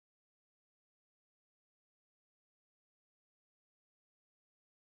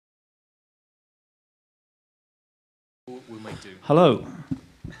we'll make do. Hello.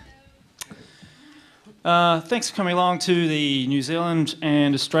 Thanks for coming along to the New Zealand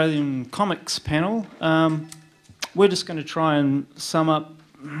and Australian comics panel. We're just going to try and sum up,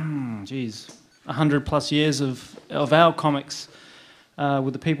 100 plus years of our comics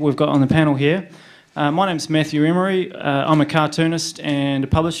with the people we've got on the panel here. My name's Matthew Emery. I'm a cartoonist and a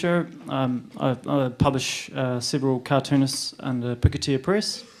publisher. I publish several cartoonists under Picotea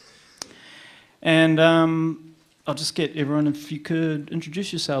Press. And I'll just get everyone, if you could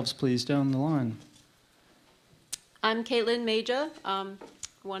introduce yourselves, please, down the line. I'm Caitlin Major,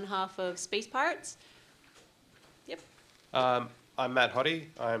 one half of Space Pirates. Yep. I'm Matt Hoddy.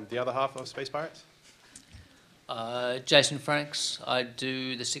 I'm the other half of Space Pirates. Jason Franks. I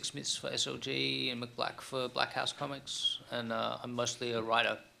do the Six Myths for SLG and McBlack for Black House Comics, and I'm mostly a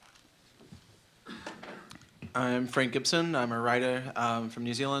writer. I'm Frank Gibson. I'm a writer from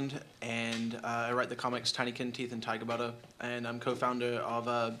New Zealand, and I write the comics Tinykin, Teeth, and Tiger Butter, and I'm co-founder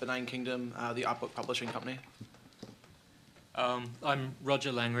of Benign Kingdom, the art book publishing company. I'm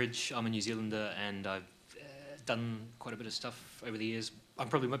Roger Langridge. I'm a New Zealander, and I've done quite a bit of stuff over the years. I'm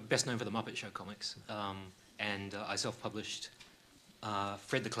probably best known for the Muppet Show comics, and I self-published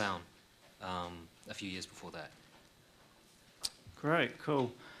Fred the Clown a few years before that. Great,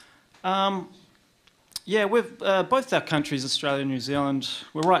 cool. Yeah, we've both our countries, Australia and New Zealand,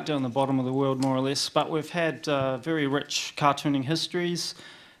 we're right down the bottom of the world, more or less, but we've had very rich cartooning histories.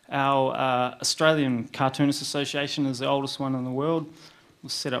 Our Australian Cartoonists Association is the oldest one in the world. It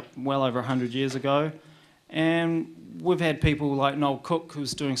was set up well over 100 years ago. And we've had people like Noel Cook,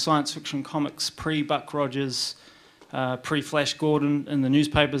 who's doing science fiction comics pre-Buck Rogers, pre-Flash Gordon in the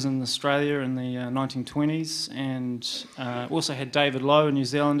newspapers in Australia in the 1920s. And also had David Lowe, a New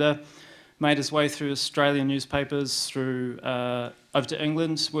Zealander, made his way through Australian newspapers, through over to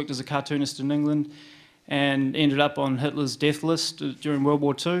England, worked as a cartoonist in England, and ended up on Hitler's death list during World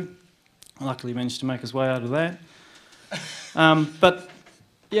War II. Luckily managed to make his way out of that. But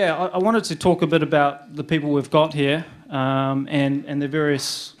yeah, I wanted to talk a bit about the people we've got here and their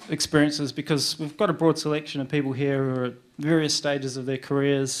various experiences, because we've got a broad selection of people here who are at various stages of their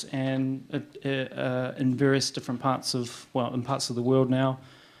careers and in various different parts of, well, in parts of the world now.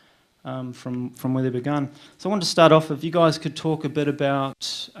 From where they began. So I wanted to start off, if you guys could talk a bit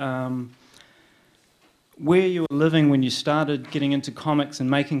about where you were living when you started getting into comics and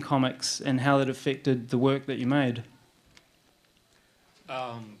making comics, and how that affected the work that you made.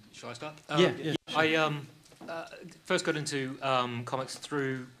 Shall I start? Yeah. I first got into comics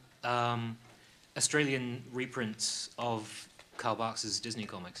through Australian reprints of Karl Barks's Disney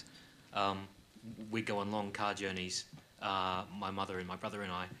comics. We'd go on long car journeys, my mother and my brother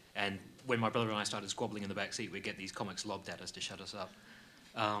and I, and when my brother and I started squabbling in the back seat, we'd get these comics lobbed at us to shut us up.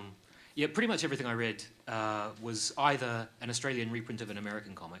 Yeah, pretty much everything I read was either an Australian reprint of an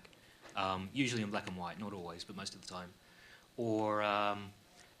American comic, usually in black and white, not always, but most of the time, or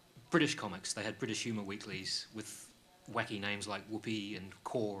British comics. They had British humour weeklies with wacky names like Whoopee and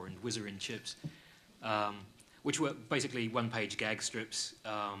Core and Whizzer and Chips, which were basically one-page gag strips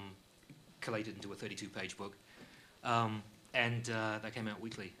collated into a 32-page book. And they came out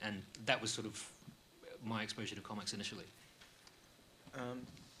weekly, and that was sort of my exposure to comics initially.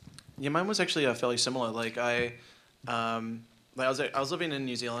 Yeah, mine was actually fairly similar. Like I was living in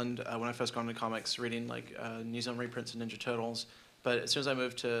New Zealand when I first got into comics, reading like New Zealand reprints of Ninja Turtles. But as soon as I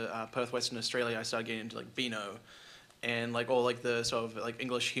moved to Perth, Western Australia, I started getting into like Beano, and like all like the sort of like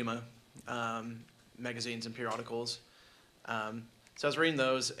English humor magazines and periodicals. So I was reading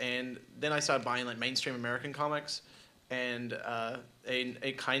those, and then I started buying like mainstream American comics. And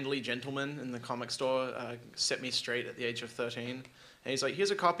a kindly gentleman in the comic store set me straight at the age of 13. And he's like, "Here's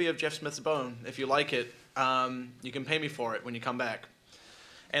a copy of Jeff Smith's Bone. If you like it, you can pay me for it when you come back."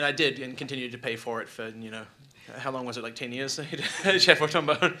 And I did, and continued to pay for it for, you know, how long was it, like 10 years? Jeff worked on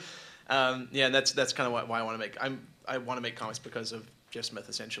Bone. Yeah, and that's kind of why I want to make. I want to make comics because of Jeff Smith,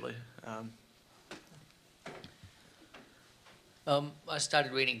 essentially. I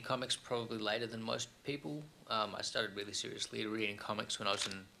started reading comics probably later than most people. I started really seriously reading comics when I was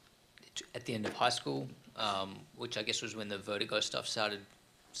at the end of high school, which I guess was when the Vertigo stuff started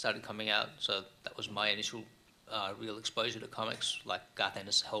coming out. So that was my initial real exposure to comics, like Garth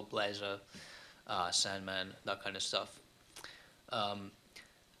Ennis, Hellblazer, Sandman, that kind of stuff.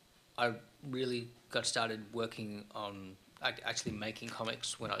 I really got started working on actually making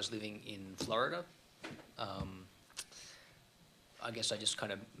comics when I was living in Florida. I guess I just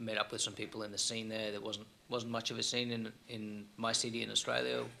kind of met up with some people in the scene there. There wasn't much of a scene in my city in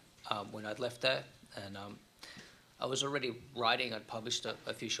Australia when I'd left there, and I was already writing. I'd published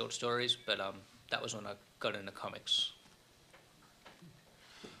a few short stories, but that was when I got into comics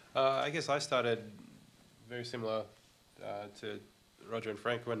I guess I started very similar to Roger and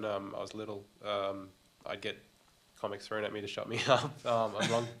Frank when I was little. I'd get comics thrown at me to shut me up on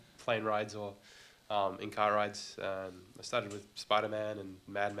long plane rides or in car rides. I started with Spider-Man and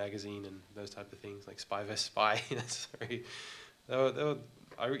Mad Magazine and those type of things, like Spy vs. Spy. That's very,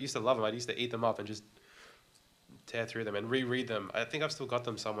 I used to love them. I used to eat them up and just tear through them and reread them. I think I've still got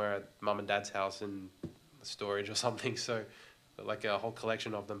them somewhere at Mum and Dad's house in storage or something, so like a whole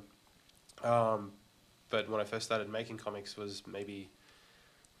collection of them. But when I first started making comics was maybe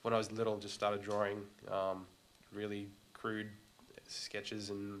when I was little, just started drawing really crude sketches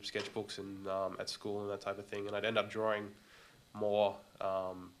and sketchbooks and at school and that type of thing, and I'd end up drawing more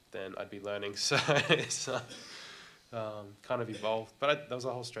than I'd be learning, so it's kind of evolved. But there was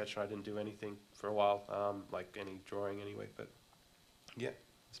a whole stretch where I didn't do anything for a while, like any drawing anyway, but yeah,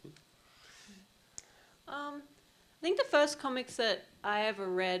 that's me. I think the first comics that I ever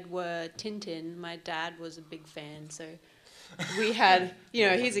read were Tintin. My dad was a big fan, so we had, you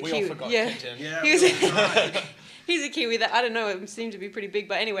know, he's a Kiwi. We all forgot Tintin. Yeah, he's a Kiwi. That, I don't know, it seemed to be pretty big,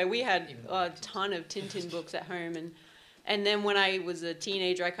 but anyway, we had a ton of Tintin books at home, and then when I was a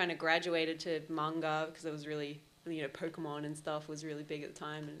teenager, I kind of graduated to manga because it was really, you know, Pokemon and stuff was really big at the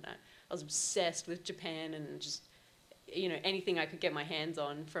time, and I was obsessed with Japan and just, you know, anything I could get my hands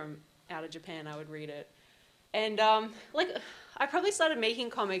on from out of Japan, I would read it. And like, I probably started making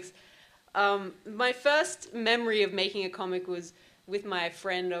comics. My first memory of making a comic was with my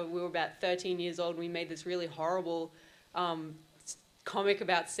friend. We were about 13 years old, and we made this really horrible comic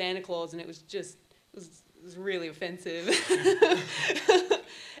about Santa Claus, and it was really offensive.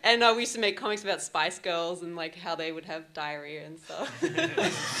 And we used to make comics about Spice Girls and like how they would have diarrhea and stuff.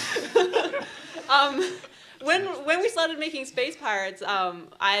 When we started making Space Pirates,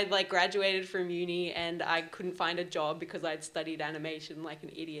 I like graduated from uni and I couldn't find a job because I'd studied animation like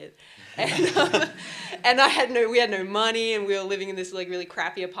an idiot, and we had no money, and we were living in this like really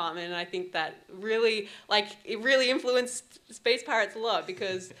crappy apartment. And I think that really influenced Space Pirates a lot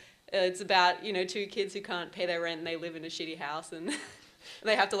because it's about, you know, two kids who can't pay their rent and they live in a shitty house and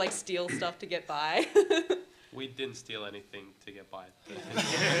they have to like steal stuff to get by. We didn't steal anything to get by.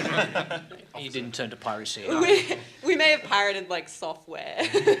 You didn't turn to piracy. We may have pirated like software.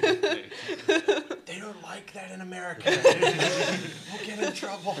 They don't like that in America. We'll get in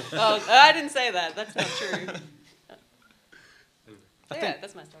trouble. Oh, I didn't say that. That's not true. Yeah,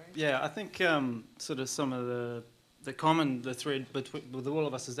 that's my story. Yeah, I think sort of some of the thread between with all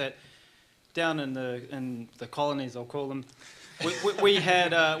of us is that down in the colonies, I'll call them, we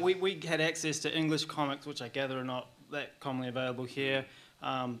had access to English comics, which I gather are not that commonly available here.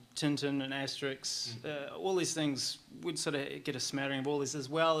 Tintin and Asterix, all these things would sort of get a smattering of all this, as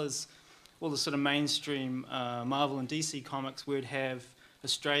well as all the sort of mainstream Marvel and DC comics would have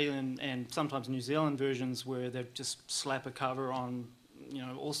Australian and sometimes New Zealand versions where they'd just slap a cover on, you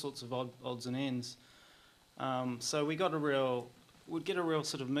know, all sorts of odds and ends. So we'd get a real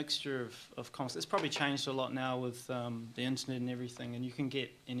sort of mixture of comics. It's probably changed a lot now with the internet and everything, and you can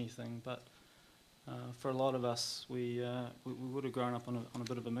get anything. But for a lot of us, we would have grown up on a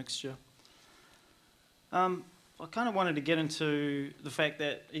bit of a mixture. I kind of wanted to get into the fact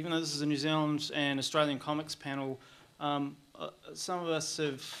that even though this is a New Zealand and Australian comics panel, some of us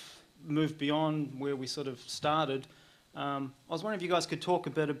have moved beyond where we sort of started. I was wondering if you guys could talk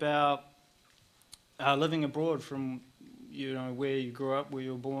a bit about living abroad from, you know, where you grew up, where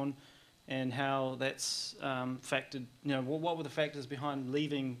you were born, and how that's factored, you know, what were the factors behind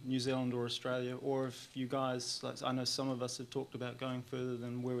leaving New Zealand or Australia, or if you guys, like, I know some of us have talked about going further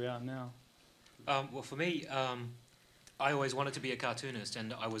than where we are now. Well, for me, I always wanted to be a cartoonist,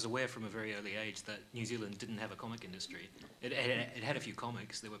 and I was aware from a very early age that New Zealand didn't have a comic industry. It had a few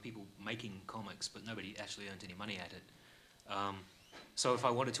comics, there were people making comics, but nobody actually earned any money at it. So if I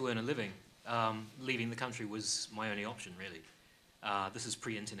wanted to earn a living, leaving the country was my only option, really. This is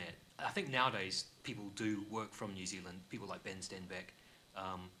pre-internet. I think nowadays people do work from New Zealand. People like Ben Stenbeck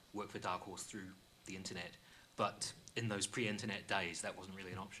work for Dark Horse through the internet. But in those pre-internet days, that wasn't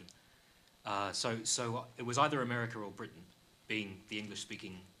really an option. So it was either America or Britain, being the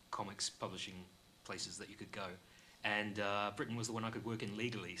English-speaking comics publishing places that you could go. And Britain was the one I could work in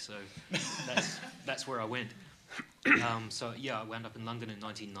legally, so that's where I went. So yeah, I wound up in London in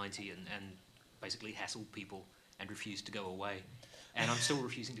 1990 and basically hassled people and refused to go away. And I'm still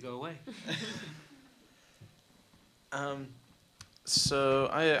refusing to go away. So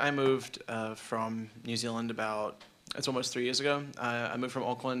I moved from New Zealand it's almost 3 years ago. I moved from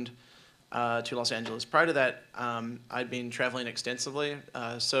Auckland to Los Angeles. Prior to that, I'd been traveling extensively.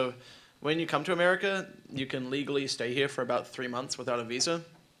 So when you come to America, you can legally stay here for about 3 months without a visa.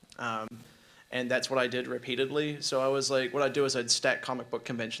 And that's what I did repeatedly. So I was like, what I'd do is I'd stack comic book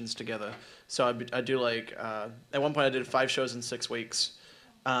conventions together. So I'd do like, at one point I did 5 shows in 6 weeks,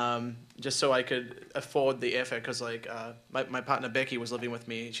 just so I could afford the airfare, because like my partner Becky was living with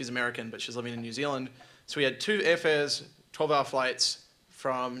me. She's American, but she's living in New Zealand. So we had 2 airfares, 12-hour flights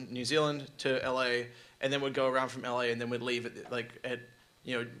from New Zealand to LA, and then we'd go around from LA, and then we'd leave at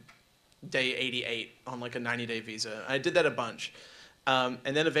day 88 on like a 90-day visa. I did that a bunch. And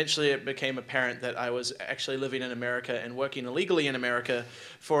then eventually it became apparent that I was actually living in America and working illegally in America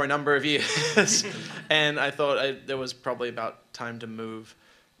for a number of years. And I thought there was probably about time to move.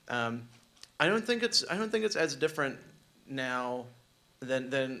 I don't think it's as different now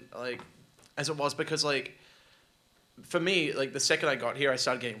than like as it was, because like for me, like the second I got here, I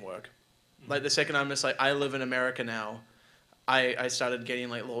started getting work. Like the second I'm just like, I live in America now, I started getting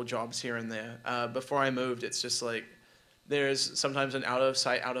like little jobs here and there. Before I moved, it's just like, there's sometimes an out of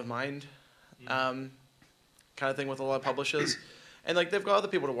sight, out of mind kind of thing with a lot of publishers. And like they've got other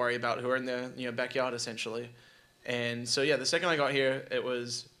people to worry about who are in their backyard essentially. And so yeah, the second I got here, it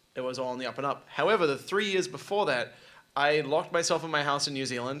was all on the up and up. However, the 3 years before that, I locked myself in my house in New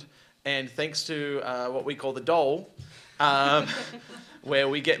Zealand, and thanks to what we call the dole, where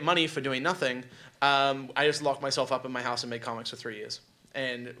we get money for doing nothing, I just locked myself up in my house and made comics for 3 years.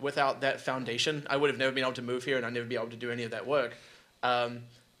 And without that foundation, I would have never been able to move here, and I'd never be able to do any of that work.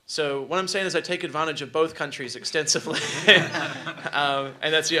 So what I'm saying is I take advantage of both countries extensively.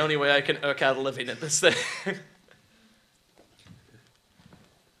 And that's the only way I can eke out a living at this thing.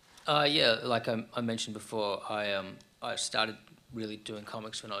 Yeah, like I mentioned before, I started really doing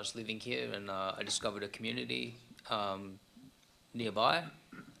comics when I was living here, and I discovered a community nearby.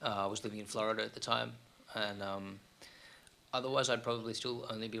 I was living in Florida at the time, and otherwise I'd probably still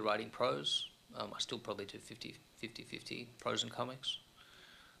only be writing prose. I still probably do 50-50 prose and comics.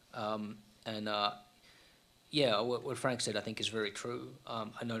 Yeah, what Frank said I think is very true.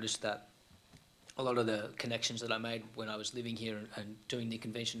 I noticed that a lot of the connections that I made when I was living here and doing the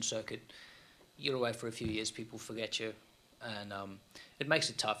convention circuit, you're away for a few years, people forget you, and it makes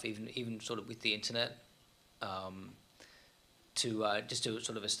it tough, even sort of with the internet, just to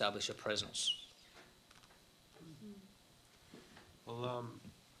sort of establish a presence. Well,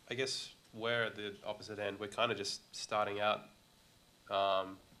 I guess we're at the opposite end. We're kind of just starting out our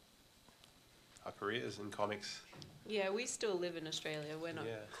careers in comics. Yeah, we still live in Australia. We're not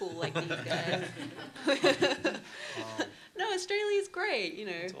Yeah. cool like these guys. No, Australia's great.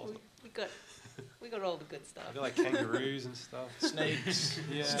 It's awesome. we got all the good stuff. I feel like kangaroos and stuff. Snakes,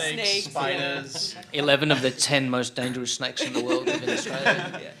 Yeah. Snakes, spiders. 11 of the 10 most dangerous snakes in the world live in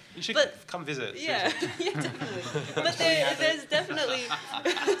Australia. Yeah. You should But- come visit. Yeah, seriously. yeah, definitely. But there's definitely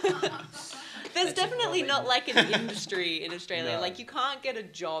there's definitely not like an industry in Australia. No. Like you can't get a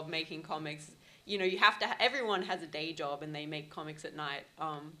job making comics. You know, you have to. Everyone has a day job and they make comics at night.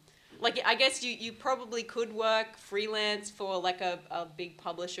 Like I guess you probably could work freelance for like a big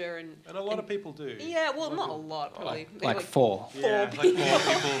publisher and And a lot of people do. yeah, well, not a lot probably. Maybe Like 4. Yeah, like 4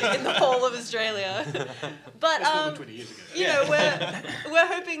 people. in the whole of Australia. But That's more than 20 years ago. you know, we're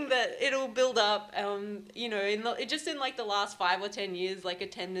hoping that it'll build up. You know, in like the last 5 or 10 years, like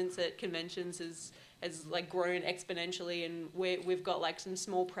attendance at conventions has like grown exponentially, and we've got like some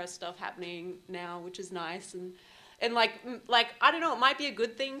small press stuff happening now, which is nice. And like I don't know, it might be a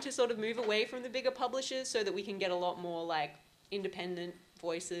good thing to sort of move away from the bigger publishers so that we can get a lot more like independent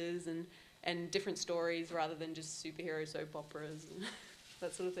voices and different stories rather than just superhero soap operas and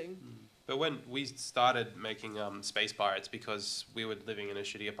that sort of thing. But when we started making Space Pirates, because we were living in a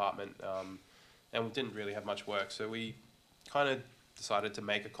shitty apartment and we didn't really have much work, so we kind of decided to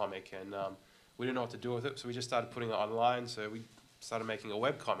make a comic, and we didn't know what to do with it, so we just started putting it online. So we started making a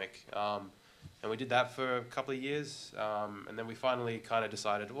web comic. And we did that for a couple of years, and then we finally kind of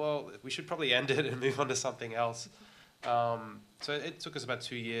decided, well, we should probably end it and move on to something else. So it took us about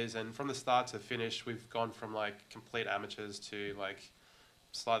 2 years, and from the start to finish, we've gone from like complete amateurs to like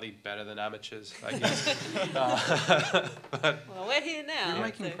slightly better than amateurs, I guess. But Well, we're here now. You're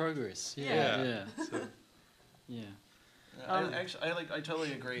making so- progress. Yeah. Yeah. so, Yeah. I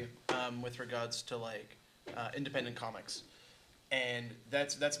totally agree with regards to like independent comics, and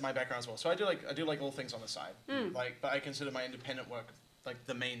that's my background as well. So I do like little things on the side, but I consider my independent work like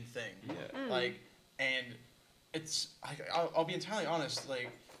the main thing. yeah. Like, and I'll be entirely honest. Like,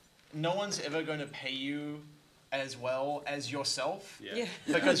 no one's ever going to pay you as well as yourself. Yeah.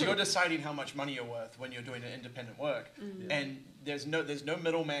 Because you're deciding how much money you're worth when you're doing an independent work, and there's no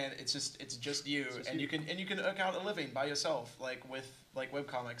middleman. It's just you, and you can eke out a living by yourself, like with like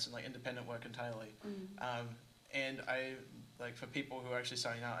webcomics and like independent work entirely. And like for people who are actually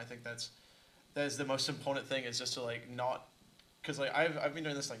starting out, I think that's the most important thing, is just to like not, because like I've been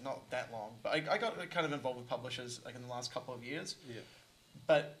doing this like not that long, but I got kind of involved with publishers like in the last couple of years. Yeah.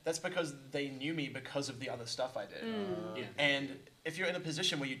 But that's because they knew me because of the other stuff I did. Yeah. And if you're in a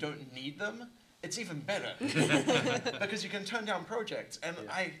position where you don't need them, it's even better because you can turn down projects, and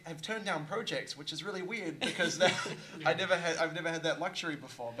I have turned down projects, which is really weird because I've never had that luxury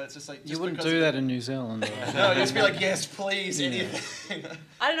before. But it's just like, You wouldn't do that in New Zealand, though. No, you just be like, yes, please, anything.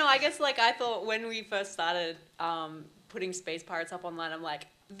 I don't know. I guess like I thought when we first started putting Space Pirates up online, I'm like,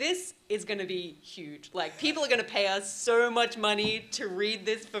 this is going to be huge. Like, people are going to pay us so much money to read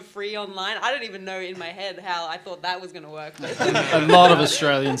this for free online. I don't even know in my head how I thought that was going to work. A lot of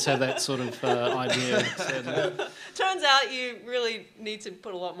Australians have that sort of idea. Turns out you really need to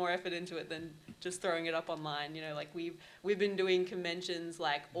put a lot more effort into it than just throwing it up online. You know, like we've been doing conventions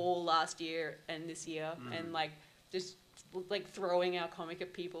like all last year and this year, and like just like throwing our comic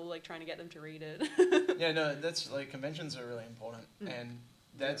at people, like trying to get them to read it. Yeah, no, that's like, conventions are really important, and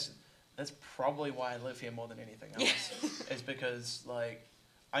that's probably why I live here more than anything else. Is because like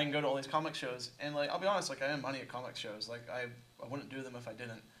I can go to all these comic shows, and like I'll be honest, like I earn money at comic shows. Like I wouldn't do them if I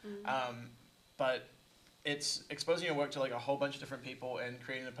didn't. But it's exposing your work to like a whole bunch of different people and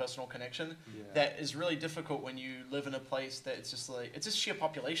creating a personal connection that is really difficult when you live in a place that it's just like, it's just sheer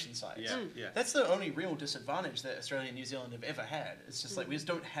population size. That's the only real disadvantage that Australia and New Zealand have ever had. It's just like we just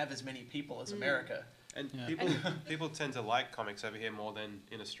don't have as many people as America. And people tend to like comics over here more than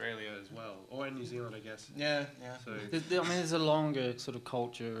in Australia as well, or in New Zealand, I guess. Yeah. So There's a longer sort of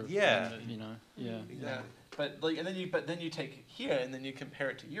culture. Yeah. You know. Yeah. Yeah. But like, and then you take here and then you compare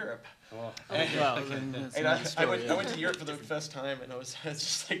it to Europe. Oh. Well, then that's And another I story, went to Europe for the first time, and it's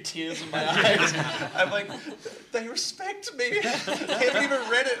just like tears in my eyes. I'm like, they respect me. They haven't even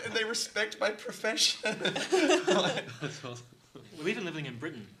read it, and they respect my profession. That's awesome. Well, even living in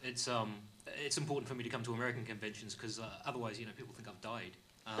Britain, it's important for me to come to American conventions because otherwise, you know, people think I've died.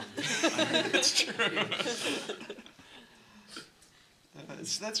 It's true.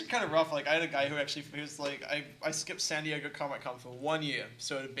 That's kind of rough. Like I had a guy who was like, I skipped San Diego Comic Con for 1 year,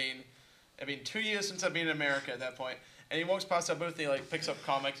 so it had been 2 years since I've been in America at that point. And he walks past our booth, he like picks up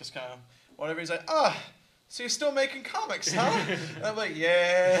comics, just kind of whatever. He's like, so you're still making comics, huh? And I'm like,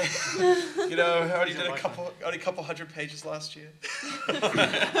 yeah. You know, I already did a couple hundred pages last year.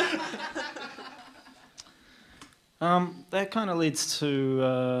 That kind of leads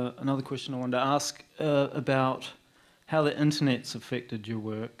to another question I wanted to ask about how the internet's affected your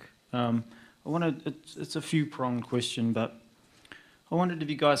work. It's a few-pronged question, but I wondered if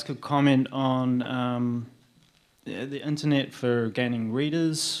you guys could comment on the internet for gaining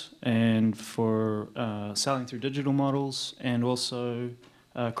readers and for selling through digital models, and also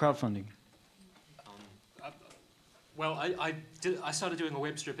crowdfunding. Well, I started doing a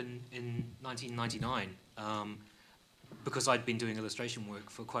web strip in 1999 because I'd been doing illustration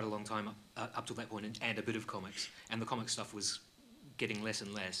work for quite a long time up to that point, and a bit of comics, and the comic stuff was getting less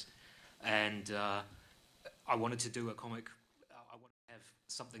and less. And I wanted to do a comic. I wanted to have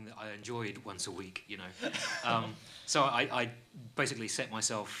something that I enjoyed once a week, you know. So I basically set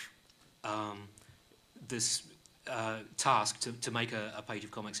myself this task to make a page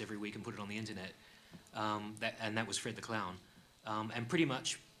of comics every week and put it on the internet. And that was Fred the Clown. And pretty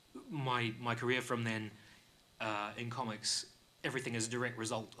much my career from then in comics, everything is a direct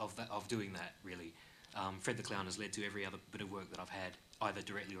result of doing that, really. Fred the Clown has led to every other bit of work that I've had, either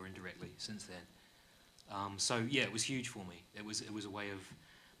directly or indirectly, since then. So yeah, it was huge for me. It was a way of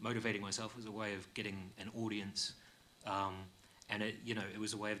motivating myself. It was a way of getting an audience, and it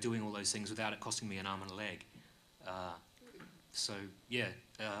was a way of doing all those things without it costing me an arm and a leg. So yeah,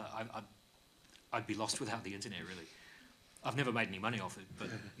 I'd be lost without the internet, really. I've never made any money off it, but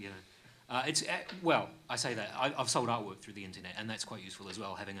you know. Well, I say that I've sold artwork through the internet, and that's quite useful as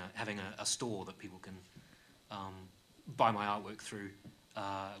well. Having a store that people can buy my artwork through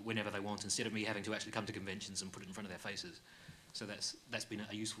whenever they want, instead of me having to actually come to conventions and put it in front of their faces. So that's been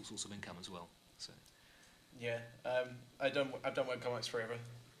a useful source of income as well. So. Yeah, I've done webcomics forever.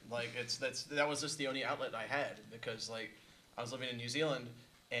 Like that was just the only outlet I had, because like I was living in New Zealand,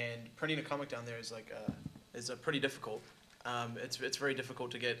 and printing a comic down there is like is pretty difficult. It's very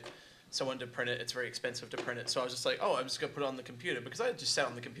difficult to get someone to print it. It's very expensive to print it. So I was just like, I'm just gonna put it on the computer, because I just sat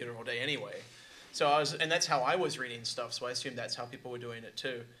on the computer all day anyway. So and that's how I was reading stuff. So I assumed that's how people were doing it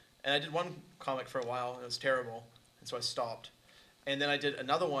too. And I did one comic for a while, and it was terrible, and so I stopped. And then I did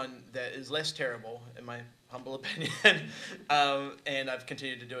another one that is less terrible, in my humble opinion, and I've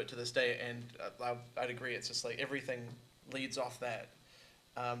continued to do it to this day. And I'd agree, it's just like everything leads off that.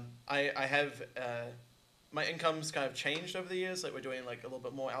 I have my income's kind of changed over the years. Like we're doing like a little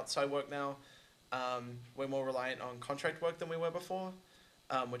bit more outside work now. We're more reliant on contract work than we were before,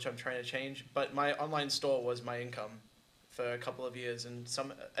 which I'm trying to change. But my online store was my income for a couple of years, and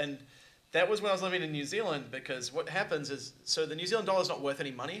that was when I was living in New Zealand, because what happens is, so the New Zealand dollar is not worth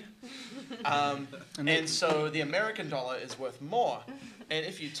any money, and so the American dollar is worth more. And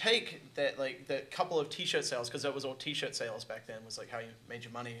if you take that, like the couple of T-shirt sales, because that was all T-shirt sales back then, was like how you made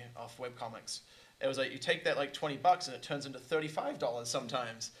your money off webcomics. It was like you take that like $20 and it turns into $35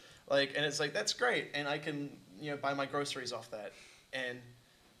 sometimes. Like, and it's like, that's great, and I can, buy my groceries off that. And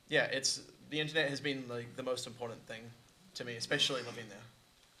yeah, the internet has been like the most important thing to me, especially living there.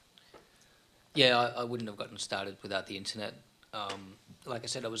 Yeah, I wouldn't have gotten started without the internet. Like I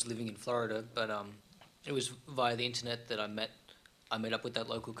said, I was living in Florida, but it was via the internet that I met up with that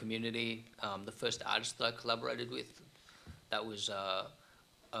local community. The first artist that I collaborated with, that was I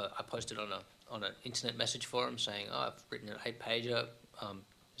posted on an internet message forum saying, "Oh, I've written an 8-pager.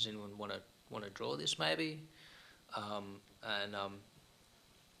 Does anyone want to draw this maybe?"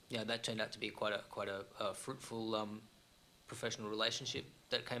 Yeah, that turned out to be quite a fruitful professional relationship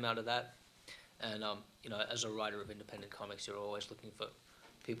that came out of that. And as a writer of independent comics, you're always looking for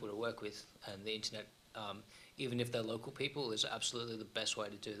people to work with, and the internet, even if they're local people, is absolutely the best way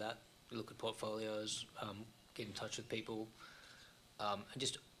to do that. You look at portfolios, get in touch with people, and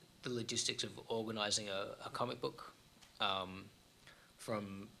just the logistics of organising a comic book,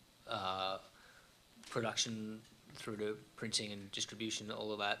 from production through to printing and distribution,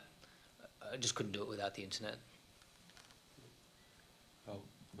 all of that. I just couldn't do it without the internet.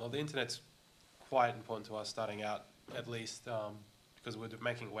 Well, the internet's quite important to us starting out, at least, because we're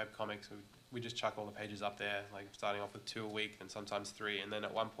making webcomics. We just chuck all the pages up there, like starting off with 2 a week and sometimes 3, and then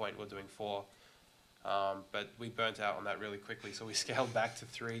at one point we're doing 4. But we burnt out on that really quickly, so we scaled back to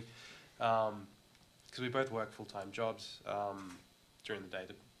 3, because we both work full-time jobs during the day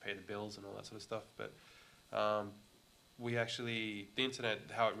to pay the bills and all that sort of stuff. But the internet,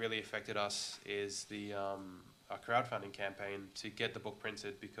 how it really affected us is our crowdfunding campaign to get the book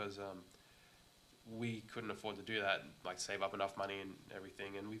printed, because we couldn't afford to do that, like save up enough money and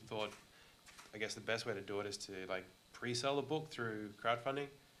everything. And we thought, I guess the best way to do it is to like pre-sell the book through crowdfunding.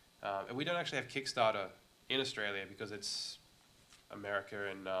 And we don't actually have Kickstarter in Australia because it's America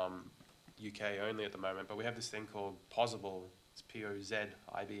and UK only at the moment. But we have this thing called Pozible. It's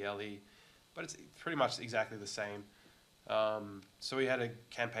Pozible, but it's pretty much exactly the same. So we had a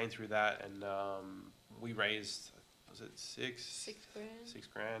campaign through that, and we raised, was it $6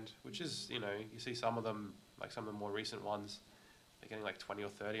 grand, which is, you see some of them, like some of the more recent ones, they're getting like 20 or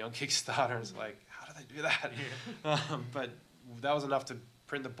 30 on Kickstarter. It's like, how do they do that? But that was enough to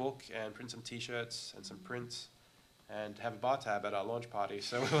print the book and print some T-shirts and some prints and have a bar tab at our launch party.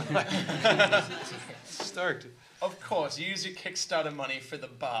 So we were like stoked. Of course, you use your Kickstarter money for the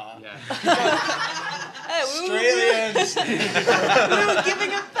bar. Yeah. Australians. We were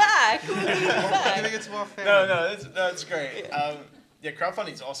giving it back. Giving it to our family. No, that's great. Yeah,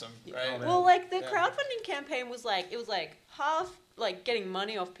 crowdfunding's awesome, right? Well, like the crowdfunding campaign was like, it was like half like getting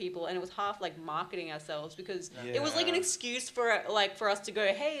money off people, and it was half like marketing ourselves, because it was like an excuse for us to go,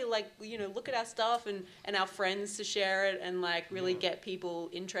 hey, like, look at our stuff, and our friends to share it, and like really get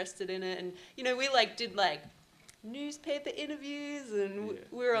people interested in it. And we like did like newspaper interviews, and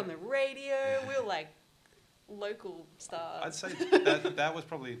we were on the radio. We were like local stars. I'd say that was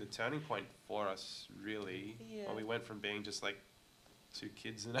probably the turning point for us, really. Yeah. When we went from being just like 2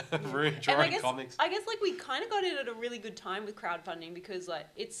 kids in a room drawing comics. I guess like we kind of got in at a really good time with crowdfunding, because like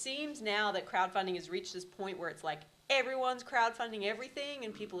it seems now that crowdfunding has reached this point where it's like everyone's crowdfunding everything,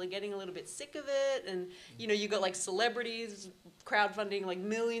 and people are getting a little bit sick of it. And you got like celebrities crowdfunding like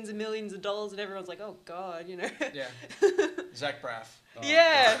millions and millions of dollars, and everyone's like, oh god, Yeah. Zach Braff.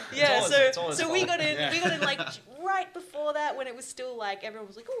 Yeah. So we got in like right before that, when it was still like everyone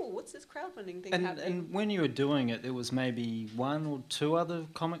was like, oh, what's this crowdfunding thing happening? And when you were doing it, there was maybe 1 or 2 other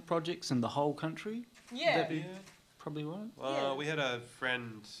comic projects in the whole country? Yeah. That'd be probably right. Well, we had a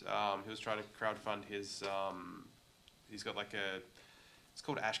friend who was trying to crowdfund his. He's got like it's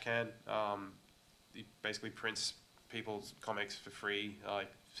called Ashcan. He basically prints people's comics for free, like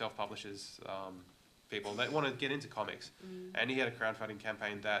self-publishers, people that want to get into comics. And he had a crowdfunding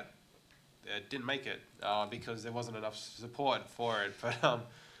campaign that didn't make it because there wasn't enough support for it. But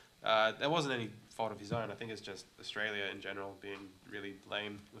there wasn't any fault of his own. I think it's just Australia in general being really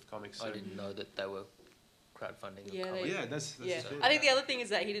lame with comics. So. I didn't know that they were crowdfunding. That's Yeah, the thing. I think the other thing is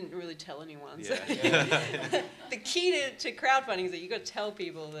that he didn't really tell anyone. Yeah. So the key to crowdfunding is that you got to tell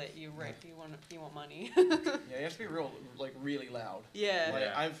people that you want money. Yeah, you have to be really loud. Yeah.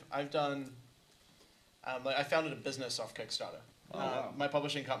 Like, I've done Like I founded a business off Kickstarter. Oh, wow. My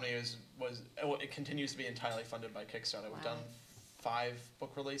publishing company it continues to be entirely funded by Kickstarter. We've done 5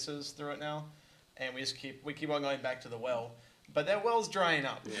 book releases through it now, and we keep on going back to the well. But that well's drying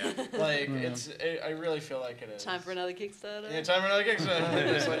up. Yeah. Like I really feel like it is. Time for another Kickstarter. Yeah, time for another Kickstarter.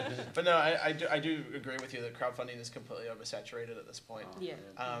 It's like- but no, I do agree with you that crowdfunding is completely oversaturated at this point. Yeah.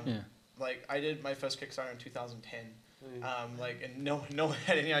 Like I did my first Kickstarter in 2010. Like and no one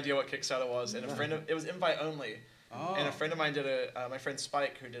had any idea what Kickstarter was, and it was invite only. Oh. And a friend of mine did my friend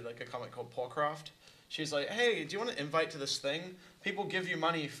Spike, who did like a comic called Porcraft. She's like, hey, do you want to invite to this thing? People give you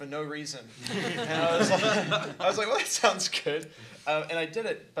money for no reason. And I was like, well, that sounds good. And I did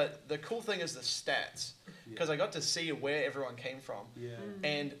it, but the cool thing is the stats, because I got to see where everyone came from. Yeah.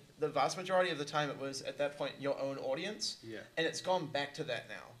 And the vast majority of the time it was, at that point, your own audience. Yeah. And it's gone back to that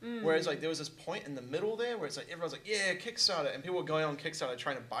now. Whereas like there was this point in the middle there where it's like everyone's like, yeah, Kickstarter. And people were going on Kickstarter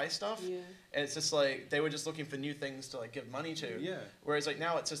trying to buy stuff. Yeah. And it's just like, they were just looking for new things to like give money to. Yeah. Whereas like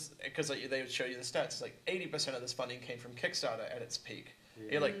now it's just, because like they would show you the stats, it's like 80% of this funding came from Kickstarter at its peak.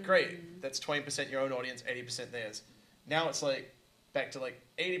 Yeah. You're like, great, that's 20% your own audience, 80% theirs. Now it's like back to like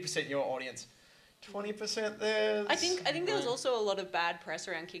 80% your audience, 20% theirs. I think there was also a lot of bad press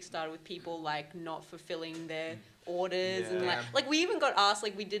around Kickstarter with people like not fulfilling their orders and Yeah. like we even got asked,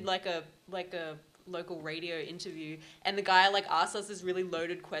 like we did like a local radio interview, and the guy like asked us this really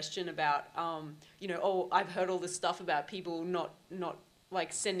loaded question about oh, I've heard all this stuff about people not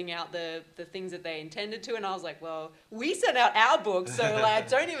like sending out the things that they intended to, and I was like, well, we sent out our book, so like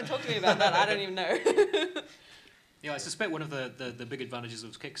don't even talk to me about that. I don't even know. Yeah, I suspect one of the big advantages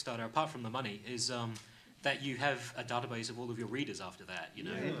of Kickstarter, apart from the money, is that you have a database of all of your readers after that,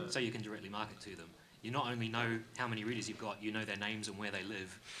 so you can directly market to them. You not only know how many readers you've got, you know their names and where they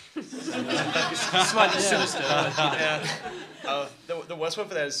live. It's slightly sinister. But, The worst one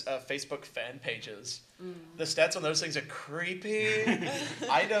for that is Facebook fan pages. The stats on those things are creepy.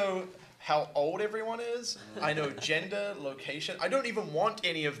 I know how old everyone is. I know gender, location. I don't even want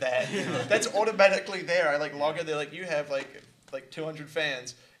any of that. That's automatically there. I like log in. They're like, you have like 200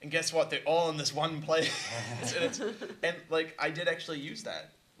 fans, and guess what? They're all in this one place. and like I did actually use that.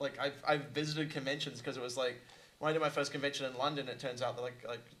 Like I've visited conventions because it was like when I did my first convention in London. It turns out that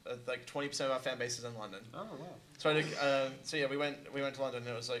like 20% of our fan base is in London. Oh wow. So I did, we went to London, and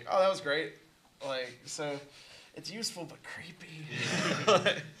it was like, oh, that was great. Like so, it's useful but creepy.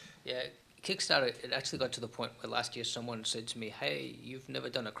 Yeah, Kickstarter, it actually got to the point where last year someone said to me, hey, you've never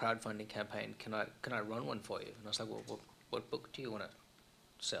done a crowdfunding campaign, can I run one for you? And I was like, well, what book do you want to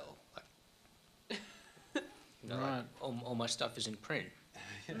sell? Like, Right. like, all my stuff is in print.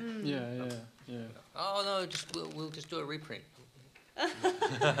 Yeah. Oh no, we'll just do a reprint.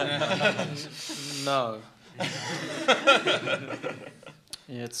 No.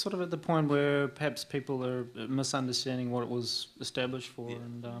 Yeah, it's sort of at the point where perhaps people are misunderstanding what it was established for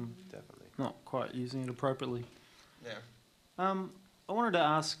and Definitely. not quite using it appropriately. Yeah. I wanted to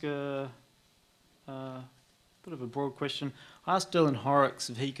ask a bit of a broad question. I asked Dylan Horrocks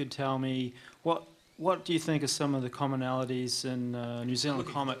if he could tell me what do you think are some of the commonalities in New Zealand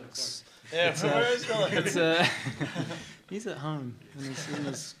comics? Yeah. Where is Dylan? It's he's at home in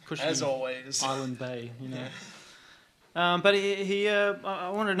his cushy As always. island bay, But I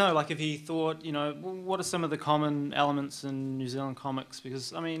wanted to know, like, if he thought, what are some of the common elements in New Zealand comics?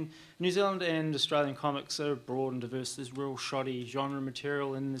 Because, I mean, New Zealand and Australian comics are broad and diverse. There's real shoddy genre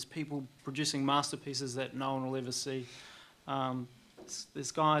material, and there's people producing masterpieces that no one will ever see.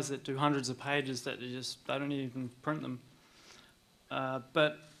 There's guys that do hundreds of pages that they don't even print them.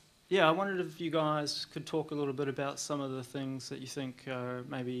 But, yeah, I wondered if you guys could talk a little bit about some of the things that you think are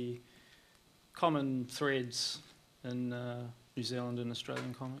maybe common threads in New Zealand and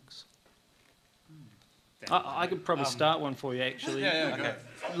Australian comics. I could probably start one for you, actually. Yeah, go.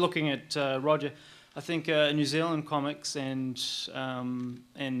 Looking at Roger, I think New Zealand comics and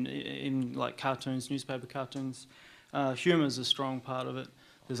in like cartoons, newspaper cartoons, humour is a strong part of it.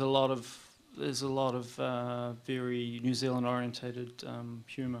 There's a lot of very New Zealand orientated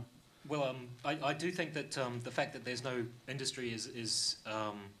humour. well, I do think that the fact that there's no industry is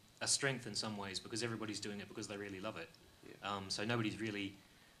a strength in some ways, because everybody's doing it because they really love it. Yeah. So nobody's really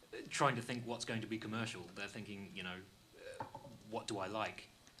trying to think what's going to be commercial. They're thinking, what do I like?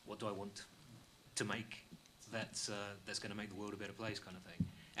 What do I want to make that's going to make the world a better place, kind of thing.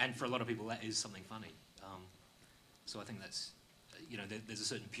 And for a lot of people, that is something funny. So I think that's, there's a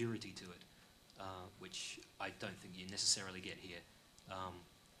certain purity to it, which I don't think you necessarily get here.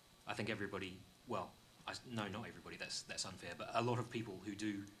 I think everybody, no, not everybody, that's unfair, but a lot of people who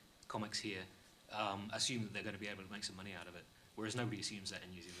do comics here assume that they're going to be able to make some money out of it. whereas nobody assumes that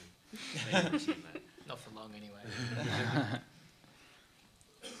in New Zealand. They don't assume that. Not for long, anyway.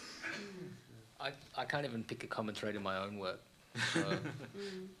 I can't even pick a common thread in my own work. So.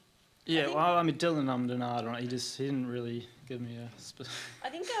 Yeah, well, I mean, Dylan and I don't know. He didn't really give me a. I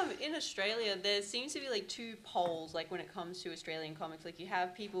think in Australia there seems to be like two poles, like when it comes to Australian comics. Like you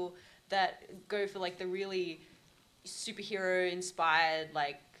have people that go for like the really superhero inspired,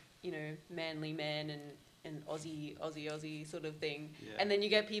 like, you know, manly men and Aussie sort of thing. Yeah. And then you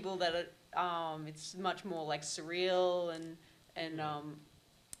get people that are it's much more like surreal and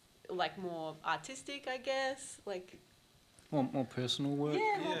like more artistic, I guess. Like More personal work.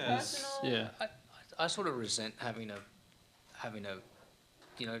 yeah, more Yeah. personal. Yeah. I sort of resent having a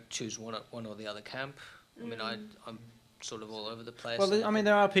you know, choose one or the other camp. I mean, I'm sort of all over the place. Well, I mean,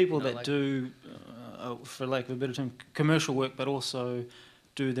 there are people you know, that like- do, for lack of a better term, commercial work, but also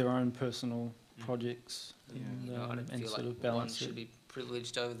do their own personal projects and, You know, I don't and feel sort like of balance one should it. be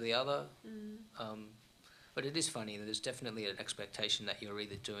privileged over the other. Mm. But it is funny that there's definitely an expectation that you're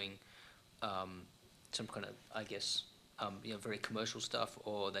either doing some kind of, I guess, you know, very commercial stuff,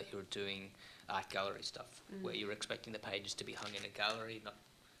 or that you're doing art gallery stuff, where you're expecting the pages to be hung in a gallery, not,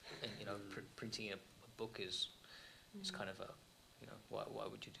 and you know, printing a book is kind of a, you know, why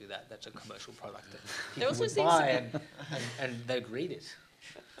would you do that? That's a commercial product that There people also would seems buy, to and they'd read it.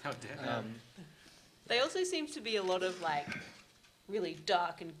 How dare There also seems to be a lot of like really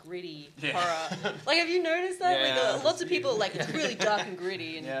dark and gritty horror. Like, have you noticed that? Yeah. Like, lots of people like it's really dark and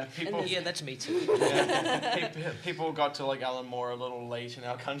gritty. And, Yeah, people. and Yeah, that's me too. People got to like Alan Moore a little late in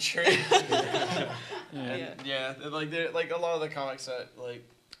our country. Yeah. Yeah. Yeah, they're like a lot of the comics that like,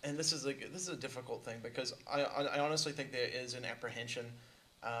 and this is a difficult thing because I honestly think there is an apprehension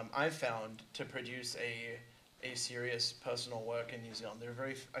I've found to produce a serious personal work in New Zealand.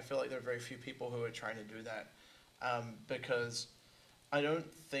 I feel like there are very few people who are trying to do that because I don't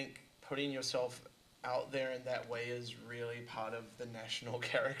think putting yourself out there in that way is really part of the national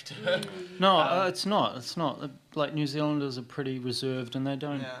character. No, it's not. It's not. Like, New Zealanders are pretty reserved, and they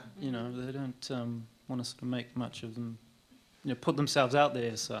don't, Yeah. you know, they don't want to sort of make much of them, you know, put themselves out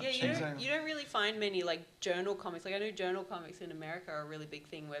there as such. Yeah, you don't really find many like journal comics. Like, I know journal comics in America are a really big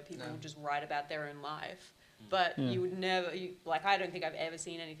thing where people No. just write about their own life. But Yeah. you would never, like, I don't think I've ever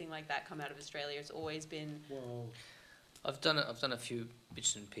seen anything like that come out of Australia. It's always been, I've done a few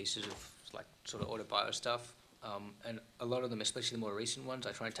bits and pieces of like sort of autobio stuff, and a lot of them, especially the more recent ones,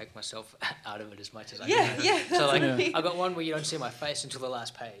 I try and take myself out of it as much as I yeah, can. yeah. That's So like, what I mean. I got one where you don't see my face until the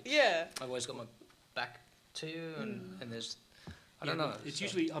last page. Yeah. I've always got my back to you, and there's, I don't Yeah, know. It's so-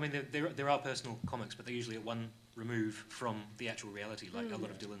 usually, I mean, there are personal comics, but they're usually at one remove from the actual reality. Like a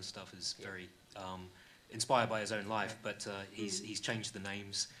lot of Dylan's stuff is very inspired by his own life, but he's changed the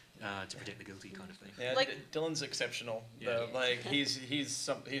names to protect the guilty, kind of thing. Yeah, Like- Dylan's exceptional. Yeah. Though. Like he's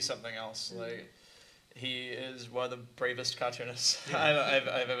something else. Like he is one of the bravest cartoonists I've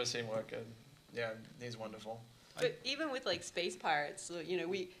ever seen work. And yeah, he's wonderful. But even with like Space Pirates, you know,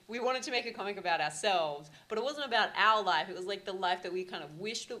 we wanted to make a comic about ourselves, but it wasn't about our life. It was like the life that we kind of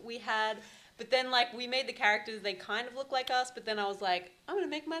wished that we had. But then, like, we made the characters, they kind of look like us, but then I was like, I'm going to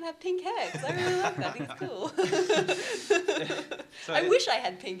make mine have pink hair, because I really like that. I think it's cool. So I wish I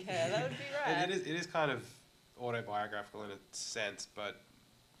had pink hair. That would be rad. it is kind of autobiographical in a sense, but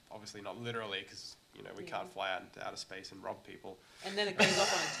obviously not literally, because you know we can't fly out into outer space and rob people. And then it goes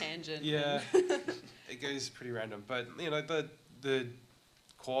off on a tangent. Yeah, it goes pretty random, but you know the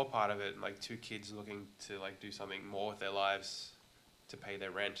core part of it, like two kids looking to like do something more with their lives to pay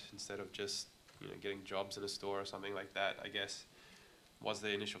their rent instead of just, you know, getting jobs in a store or something like that, I guess, was the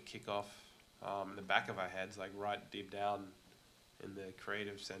initial kickoff in the back of our heads, like right deep down in the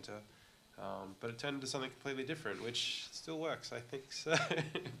creative center. But it turned into something completely different, which still works, I think. So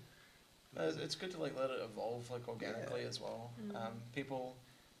It's good to like let it evolve like organically as well. People,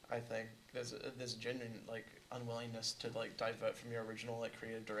 I think there's a genuine like unwillingness to like divert from your original like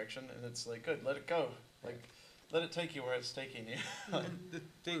creative direction, and it's like good, let it go, like let it take you where it's taking you. And the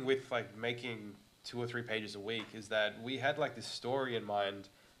thing with like making 2 or 3 pages a week is that we had like this story in mind,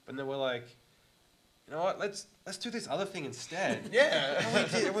 but then we're like, you know what, let's do this other thing instead. Yeah.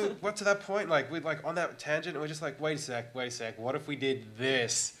 And we got to that point, like we're like on that tangent, and we're just like, wait a sec, what if we did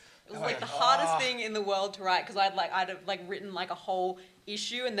this? It was like the hardest thing in the world to write, because I'd have like written like a whole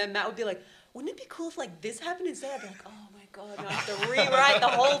issue, and then Matt would be like, wouldn't it be cool if like this happened instead? I'd be like, oh my god, now I have to rewrite the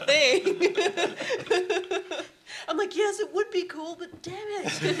whole thing. I'm like, yes, it would be cool, but damn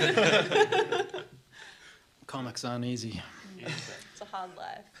it. Comics aren't easy. It's a hard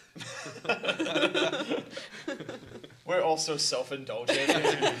life. We're all so self-indulgent.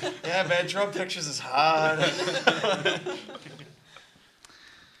 Yeah, man, drawing pictures is hard.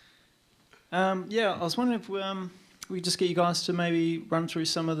 Yeah, I was wondering if we could just get you guys to maybe run through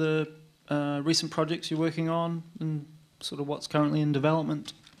some of the recent projects you're working on and sort of what's currently in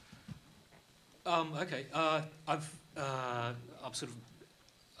development. Okay. I'm sort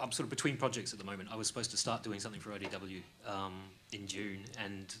of between projects at the moment. I was supposed to start doing something for ODW in June,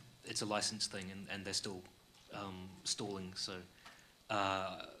 and it's a license thing, and they're still stalling. So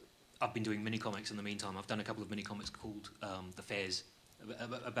I've been doing mini comics in the meantime. I've done a couple of mini comics called The Fairs,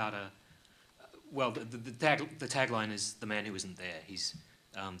 about a. Well, the tagline is "The Man Who Isn't There." He's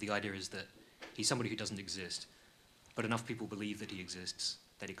the idea is that he's somebody who doesn't exist, but enough people believe that he exists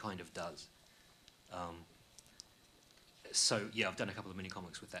that he kind of does. So yeah, I've done a couple of mini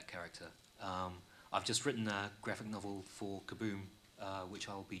comics with that character. I've just written a graphic novel for Kaboom, which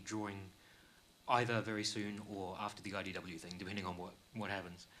I'll be drawing either very soon or after the IDW thing, depending on what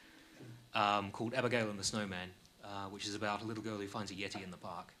happens. Called Abigail and the Snowman, which is about a little girl who finds a yeti in the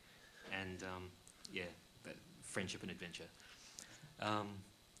park, and yeah, friendship and adventure.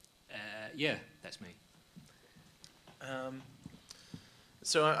 Yeah, that's me.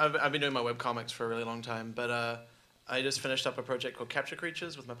 So I've been doing my webcomics for a really long time, but I just finished up a project called Capture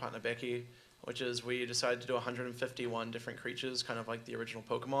Creatures with my partner Becky, which is we decided to do 151 different creatures, kind of like the original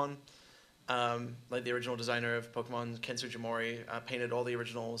Pokemon. Like the original designer of Pokemon, Ken Sujimori, painted all the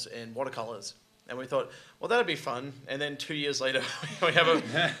originals in watercolors. And we thought, well, that'd be fun. And then 2 years later, we have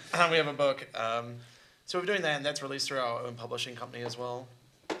a book. So we're doing that, and that's released through our own publishing company as well.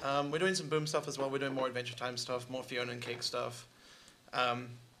 We're doing some Boom stuff as well. We're doing more Adventure Time stuff, more Fiona and Cake stuff,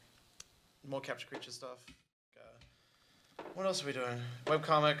 more Capture Creature stuff. What else are we doing?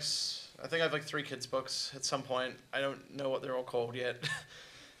 Webcomics. I think I have like 3 kids' books at some point. I don't know what they're all called yet.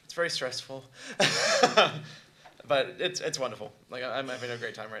 It's very stressful. But it's wonderful. Like I'm having a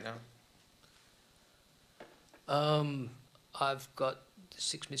great time right now. I've got the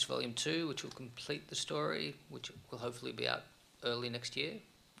Six Myths Volume 2, which will complete the story, which will hopefully be out early next year.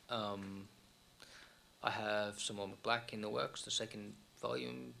 I have some more Black in the works, the 2nd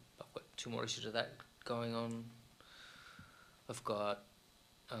volume. I've got 2 more issues of that going on. I've got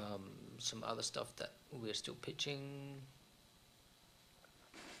some other stuff that we're still pitching.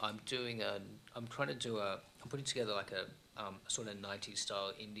 I'm putting together like a sort of 90s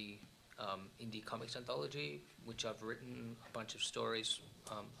style indie comics anthology, which I've written a bunch of stories.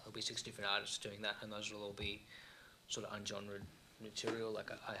 There'll be 6 different artists doing that, and those will all be sort of ungenred material.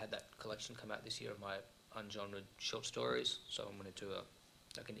 Like I had that collection come out this year of my ungenred short stories, so I'm going to do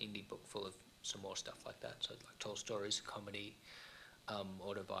like an indie book full of some more stuff like that. So like tall stories, comedy,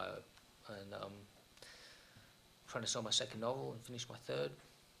 autobio, and trying to sell my 2nd novel and finish my 3rd.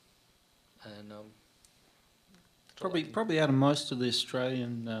 And Probably out of most of the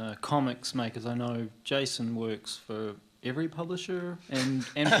Australian comics makers, I know Jason works for every publisher and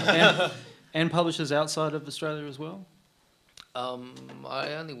publishers outside of Australia as well.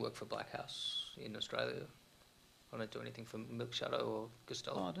 I only work for Black House in Australia. I don't do anything for Milk Shadow or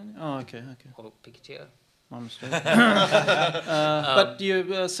Gustav. Oh, don't you? Oh, okay. Or Pikachu. My mistake. But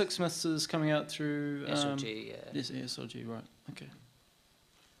your Six Myths is coming out through SLG, yeah. Yes, SLG, right? Okay.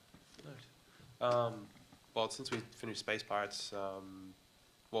 Well, since we finished Space Pirates,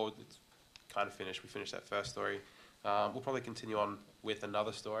 well, it's kind of finished. We finished that first story. We'll probably continue on with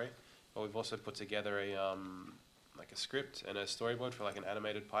another story, but we've also put together a like a script and a storyboard for like an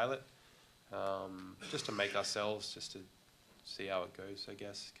animated pilot, just to make ourselves, just to see how it goes, I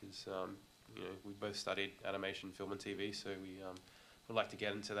guess, because you know, we both studied animation, film, and TV, so we would like to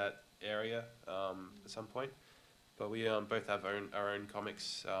get into that area at some point. But we both have our own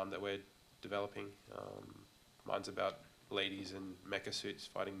comics that we're developing. Mine's about ladies in mecha suits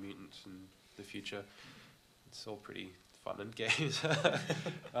fighting mutants in the future. It's all pretty fun and games.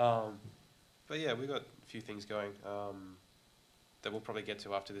 But yeah, we've got a few things going that we'll probably get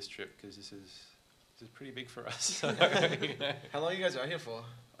to after this trip, because this is pretty big for us. So, you know. How long are you guys out here for?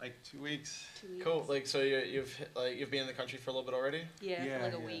 Like 2 weeks. 2 weeks. Cool. Like so you've been in the country for a little bit already. Yeah, for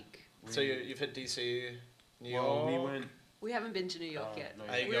like a week. So you've hit DC, New York. We went. We haven't been to New York yet. no,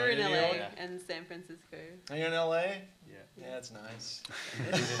 Are you We going were in to New LA York? and San Francisco. Are you in LA? Yeah. Yeah, that's nice.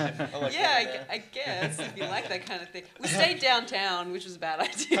 I guess if you like that kind of thing. We stayed downtown, which was a bad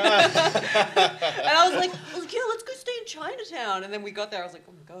idea. And I was like, yeah, let's go stay in Chinatown. And then we got there, I was like,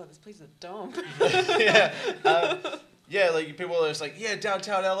 oh my god, this place is a dump. Yeah. Yeah, like people are just like, yeah,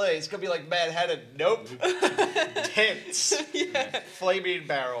 downtown LA, it's gonna be like Manhattan. Nope. Tents. Yeah. Flaming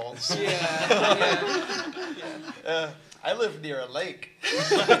barrels. Yeah. I live near a lake.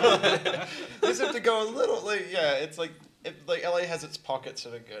 Just have to go a little, like, yeah, it's like, like LA has its pockets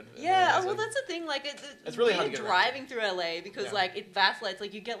that are good. Yeah, that's the thing. Like, It's really hard to get around. driving through LA because Yeah. like it vacillates.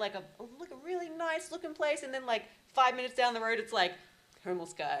 Like you get like a really nice looking place, and then like 5 minutes down the road, it's like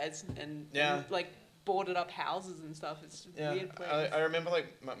homeless guys and like boarded up houses and stuff. It's a weird place. I remember like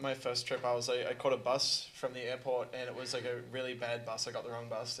my first trip. I caught a bus from the airport, and it was like a really bad bus. I got the wrong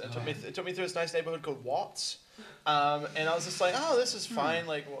bus. It took me through this nice neighborhood called Watts. And I was just like, oh, this is fine.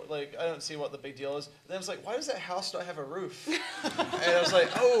 Like I don't see what the big deal is. And then I was like, why does that house not have a roof? And I was like,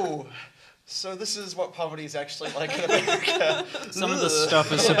 oh, so this is what poverty is actually like in America. Some of the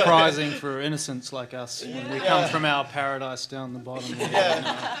stuff is surprising for innocents like us when we come from our paradise down the bottom.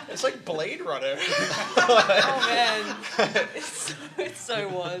 It's like Blade Runner. Oh man, it so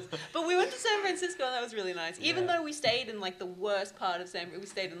was. But we went to San Francisco and that was really nice. Even though we stayed in like the worst part of San Francisco, we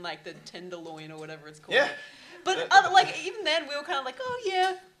stayed in like the Tenderloin or whatever it's called. Yeah. But like even then we were kind of like, oh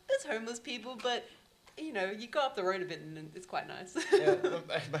yeah, there's homeless people, but you know, you go up the road a bit and it's quite nice. Yeah,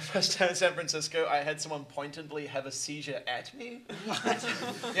 my first time in San Francisco, I had someone pointedly have a seizure at me.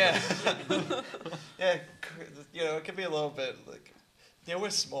 Yeah. Yeah, you know, it can be a little bit like, you know, we're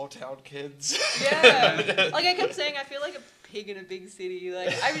small town kids. Yeah. Like I kept saying, I feel like a pig in a big city.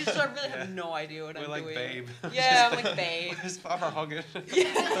 Like I really have no idea what I'm doing. We're like Babe. Yeah, I'm like Babe. Where's Papa Hoggett?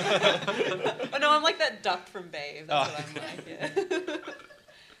 Yeah. Oh no, I'm like that duck from Babe. That's what I'm like. Yeah.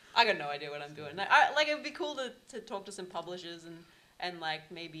 I got no idea what I'm doing. Like it would be cool to talk to some publishers and like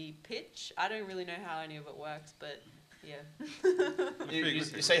maybe pitch. I don't really know how any of it works, but yeah. You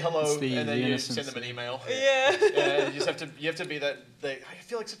say hello and then you send them an email. Yeah. Yeah. You have to be that. I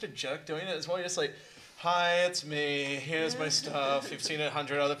feel like such a jerk doing it as well. You're just like, hi, it's me. Here's my stuff. You've seen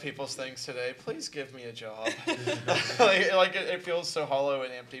 100 other people's things today. Please give me a job. like it feels so hollow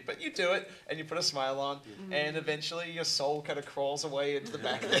and empty, but you do it and you put a smile on, and eventually your soul kind of crawls away into the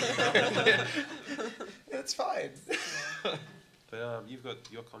back there. It's fine. But you've got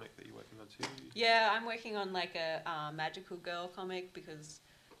your comic that you're working on too. Yeah, I'm working on like a magical girl comic because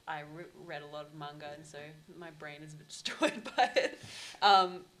I read a lot of manga, and so my brain is a bit destroyed by it.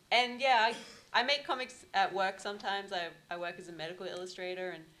 And yeah, I make comics at work sometimes. I work as a medical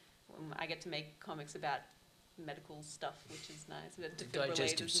illustrator, and I get to make comics about medical stuff, which is nice. About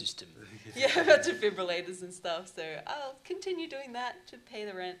Digestive system. Yeah, about defibrillators and stuff. So I'll continue doing that to pay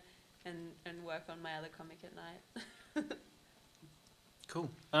the rent and work on my other comic at night.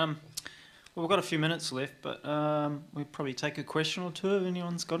 Cool. Well, we've got a few minutes left, but we'll probably take a question or two if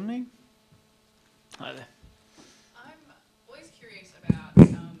anyone's got any. Hi there. I'm always curious about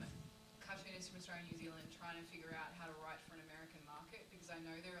cartoonists from Australia and New Zealand trying to figure out how to write for an American market, because I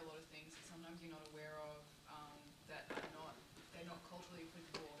know there are a lot of things that sometimes you're not aware of that are they're not culturally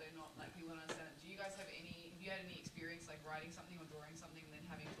applicable, they're not like people don't understand. Do you guys have you had any experience like writing something or drawing something and then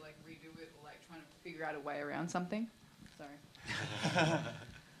having to like redo it or like trying to figure out a way around something? Sorry.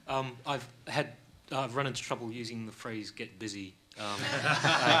 I've run into trouble using the phrase "get busy,"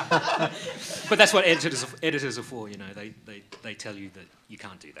 but that's what editors are for. You know, they tell you that you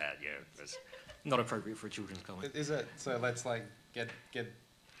can't do that. Yeah, it's not appropriate for a children's comic. Is it? So let's like get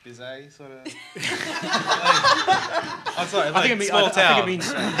busy sort of. I'm sorry. Like, I think it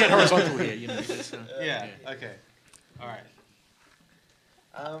means get horizontal here. You know. Yeah. Okay. All right.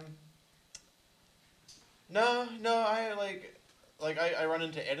 No, I run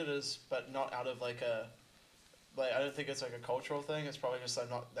into editors, but not out of like a, I don't think it's like a cultural thing. It's probably just I'm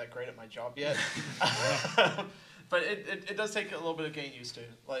not that great at my job yet. But it does take a little bit of getting used to.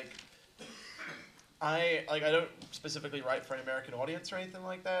 I don't specifically write for an American audience or anything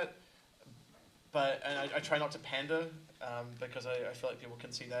like that, but I try not to pander because I feel like people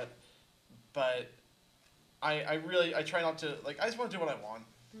can see that. But I try not to, I just want to do what I want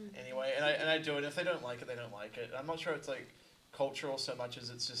anyway, and I do it. If they don't like it, they don't like it. I'm not sure it's like cultural so much as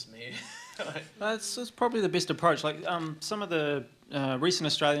it's just me. That's probably the best approach. Some of the recent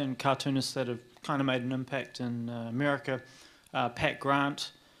Australian cartoonists that have kind of made an impact in America, Pat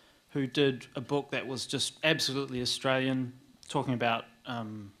Grant, who did a book that was just absolutely Australian, talking about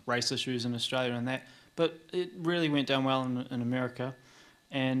race issues in Australia and that, but it really went down well in America.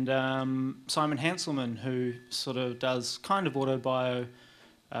 And Simon Hanselman, who sort of does kind of autobio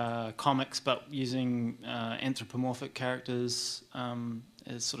comics, but using anthropomorphic characters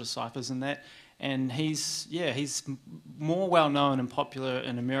as sort of ciphers and that. And he's more well known and popular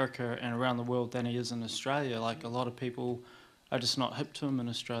in America and around the world than he is in Australia. Like a lot of people are just not hip to him in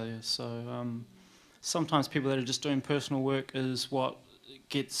Australia. So sometimes people that are just doing personal work is what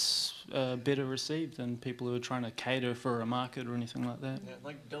gets better received than people who are trying to cater for a market or anything like that. Yeah,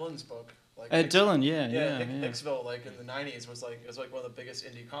 like Dylan's book. Like Dillon, yeah. Hicksville, like in the '90s, was like one of the biggest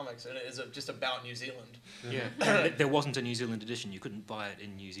indie comics, and it is just about New Zealand. Yeah, there wasn't a New Zealand edition. You couldn't buy it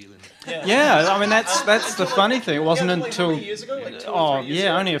in New Zealand. Yeah, I mean that's the funny thing. It wasn't like until how many years ago? Like 2 or 3 years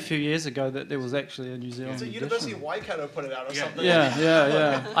ago? only a few years ago that there was actually a New Zealand So edition. University of Waikato put it out or something.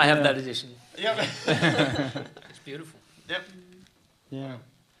 Yeah. I have that edition. Yeah. It's beautiful. Yep. Yeah.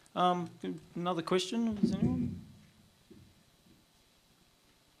 Another question? Is anyone?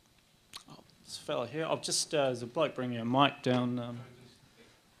 Oh, this fella here. I've just there's a bloke bringing a mic down. Okay.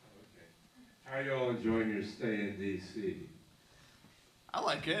 How are you all enjoying your stay in DC? I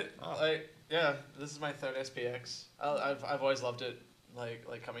like it. This is my third SPX. I've always loved it.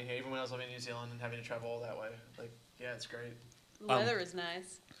 Like coming here, even when I was living in New Zealand and having to travel all that way. Like, yeah, it's great. The weather is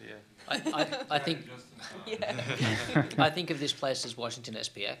nice. Yeah. I think Yeah. I think of this place as Washington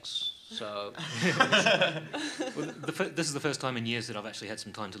SPX. So Well, this is the first time in years that I've actually had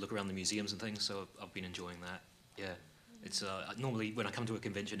some time to look around the museums and things, so I've been enjoying that. Yeah, it's normally when I come to a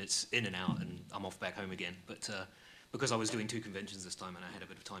convention, it's in and out, and I'm off back home again. But because I was doing 2 conventions this time and I had a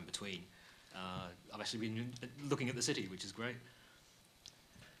bit of time between, I've actually been looking at the city, which is great.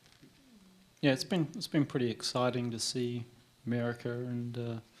 Yeah, it's been pretty exciting to see America and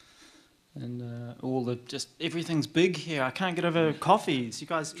all the just everything's big here. I can't get over coffees. You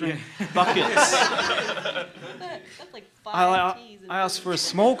guys drink buckets. That's like 5 teas. I asked for a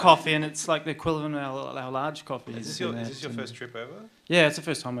small coffee, and it's like the equivalent of our large coffees. Is this your first trip over? Yeah, it's the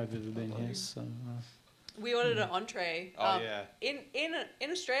first time I've ever been here. So We ordered an entree. Oh, yeah.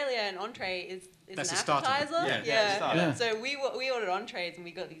 In Australia, an entree is That's an a starter. appetizer. Yeah, starter. Yeah. So we ordered entrees, and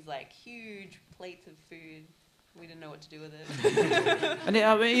we got these like huge plates of food. We didn't know what to do with it. and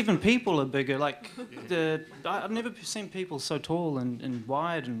I mean, even people are bigger. Like I've never seen people so tall and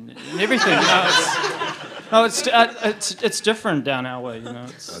wide and everything. It's different down our way. You know.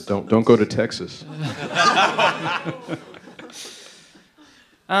 Don't go to Texas.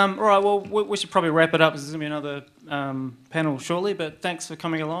 All right, well, we should probably wrap it up. There's going to be another panel shortly, but thanks for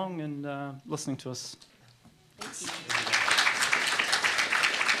coming along and listening to us. Thank you.